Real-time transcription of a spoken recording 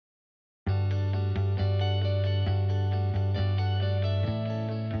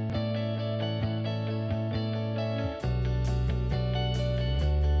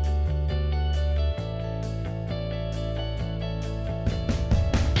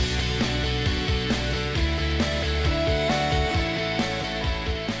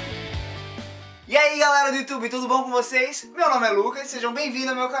E aí galera do YouTube, tudo bom com vocês? Meu nome é Lucas, sejam bem-vindos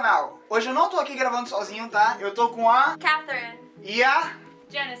ao meu canal. Hoje eu não tô aqui gravando sozinho, tá? Eu tô com a Katherine e a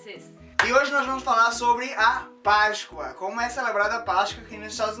Genesis. E hoje nós vamos falar sobre a Páscoa, como é celebrada a Páscoa aqui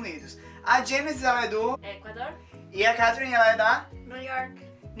nos Estados Unidos. A Genesis ela é do Ecuador. E a Katherine ela é da New York.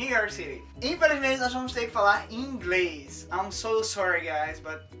 New York City. Infelizmente nós vamos ter que falar em inglês. I'm so sorry guys,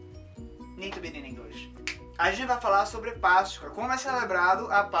 but need to be in English. A gente vai falar sobre Páscoa, como é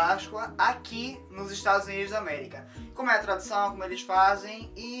celebrado a Páscoa aqui nos Estados Unidos da América. Como é a tradição, como eles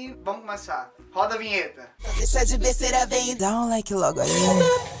fazem e vamos começar. Roda a vinheta. Deixa de besteira, vem e dá um like logo aí.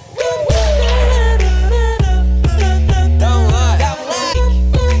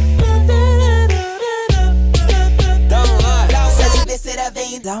 Deixa de besteira,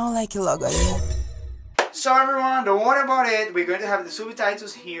 vem e dá um like logo aí. So everyone, don't worry about it. We're going to have the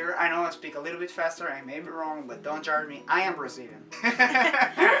subtitles here. I know I speak a little bit faster, I may be wrong, but don't judge me. I am Brazilian.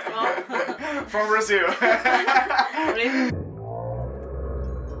 From Brazil.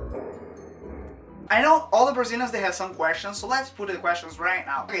 I know all the Brazilians, they have some questions, so let's put the questions right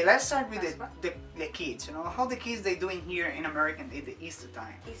now. Okay, let's start with the kids, you know, how the kids they doing here in America in the Easter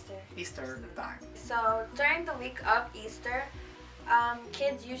time. Easter time. So during the week of Easter,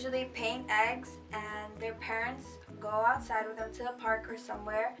 kids usually paint eggs and their parents go outside with them to the park or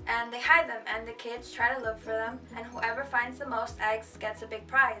somewhere and they hide them and the kids try to look for them and whoever finds the most eggs gets a big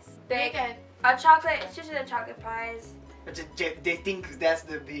prize. A chocolate, it's usually a chocolate prize. But they think that's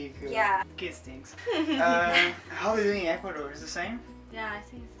the big Yeah. kids things. How are you doing in Ecuador? Is it the same? Yeah, I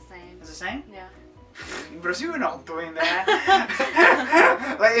think it's the same. It's the same? Yeah. In Brazil we're not doing that.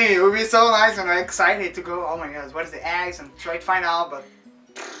 Like it would be so nice and excited to go, oh my god, what is the eggs and try to find out, but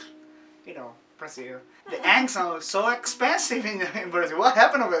you know, Brazil. The eggs are so expensive in Brazil. What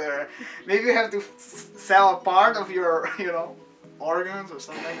happened over there? Maybe you have to sell a part of your, you know, organs or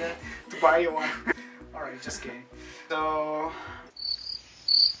something like that to buy you one. Alright, just kidding. So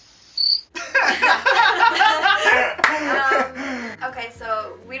Okay,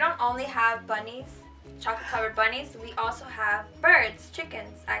 so we don't only have bunnies, chocolate covered bunnies, we also have birds,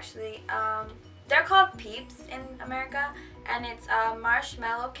 chickens actually. They're called peeps in America and it's a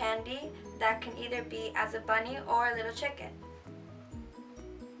marshmallow candy that can either be as a bunny or a little chicken.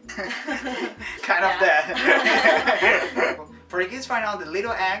 Kind of that. For the kids find out the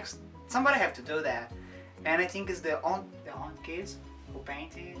little eggs, somebody have to do that. And I think it's the own kids who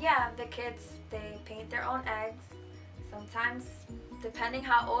paint it. Yeah, the kids, they paint their own eggs. Sometimes, depending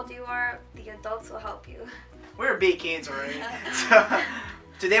how old you are, the adults will help you. We're big kids already. So,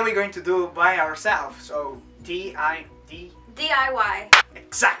 today we're going to do by ourselves. So DIY.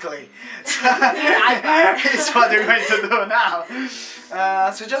 Exactly. It's what we're going to do now.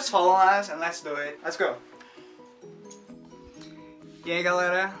 So just follow us and let's do it. Let's go. Yeah,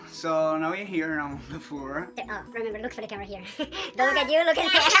 galera. So now we're here on the floor. Oh, remember, look for the camera here. Don't look at you, look at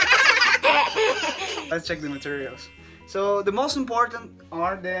me. Let's check the materials. So the most important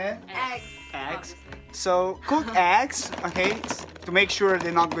are the eggs. So cook eggs, okay, to make sure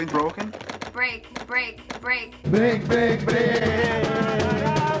they're not going broken. Break. Break.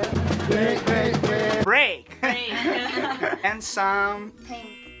 And some Paint.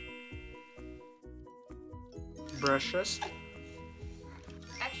 brushes.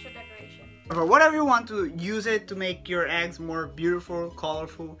 Extra decoration. Or whatever you want to use it to make your eggs more beautiful,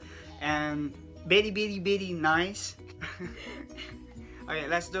 colorful, and bitty nice. Okay,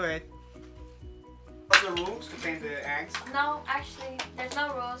 let's do it. What's the rules to paint the eggs? No, actually, there's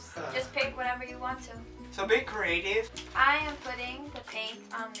no rules. Just pick whatever you want to. So be creative. I am putting the paint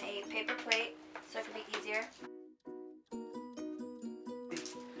on a paper plate so it can be easier.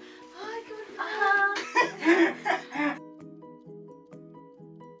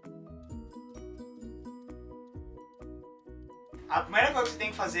 A primeira coisa que você tem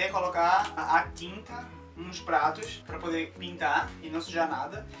que fazer é colocar a tinta nos pratos para poder pintar e não sujar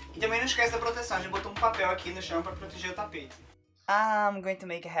nada. E também não esquece da proteção, a gente botou um papel aqui no chão para proteger o tapete. I'm going to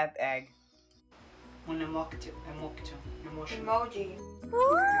make a happy egg. Um emoji. Emoji.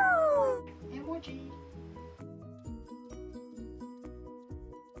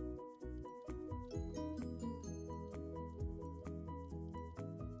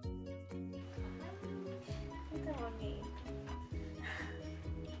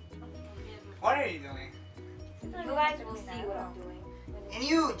 What are you doing? You guys will see what I'm doing. And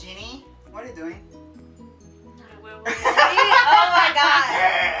you, Ginny, what are you doing? Oh my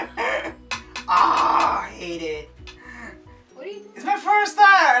god! Ah, I hate it. What are you doing? It's my first time.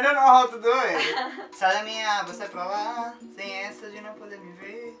 I don't know how to do it. Sai da minha, você pra lá, sem essa de não poder me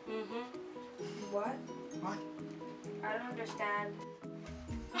ver. What? What? I don't understand.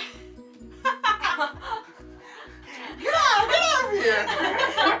 Get out of here!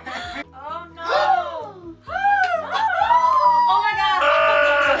 Oh no! Oh my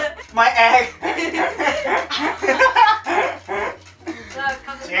god! My egg! Look,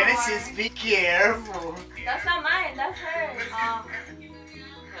 come to Genesis, more. be careful. That's not mine, that's hers.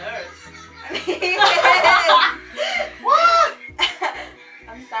 Hers. What?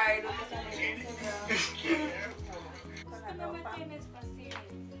 I'm sorry, Lucassenaby.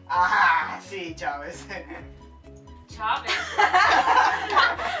 Ah, sí, Chávez. Chávez.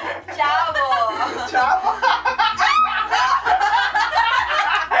 Chavo! Chavo.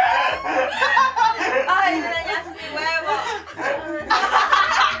 Ay, me dañaste mi huevo.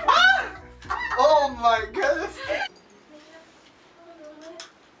 Oh my goodness.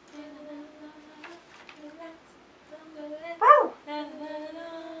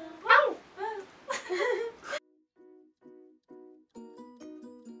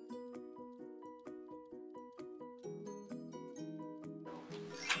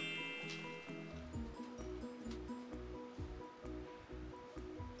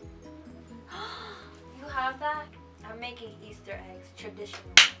 You have that? I'm making Easter eggs, traditional.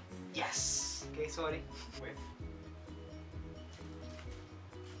 Yes. Okay, sorry. With.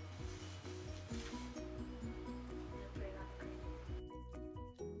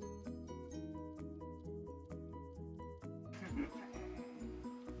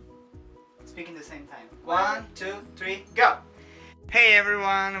 Speaking the same time. 1, 2, 3, go! Hey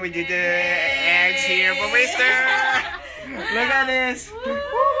everyone, we did the eggs here for Easter! Look at this!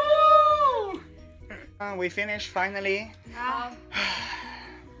 We finished finally.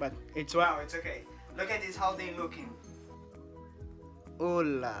 But it's wow, it's okay. Look at this, how they looking. Ooh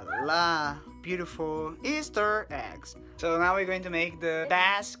la la, beautiful Easter eggs. So now we're going to make the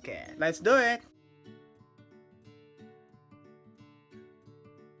basket. Let's do it.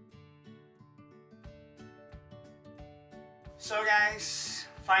 So guys,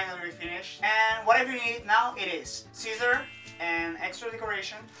 finally we finished. And whatever you need now, it is scissor and extra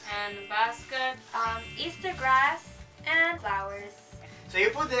decoration. And basket. Easter grass and flowers. So you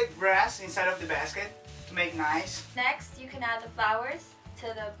put the grass inside of the basket to make nice. Next, you can add the flowers to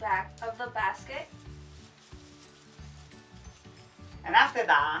the back of the basket. And after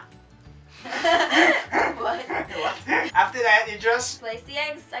that, What? after that, you just Place the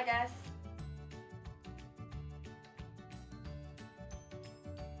eggs, I guess.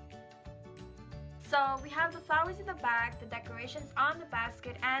 So we have the flowers in the back, the decorations on the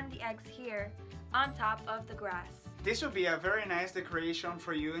basket, and the eggs here on top of the grass. this will be a very nice decoration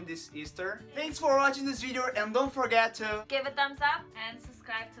for you in this Easter. Thanks for watching this video and don't forget to Give a thumbs up. And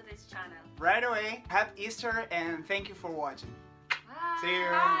subscribe to this channel. right away. Happy Easter and thank you for watching. Bye. See you.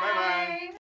 Bye bye.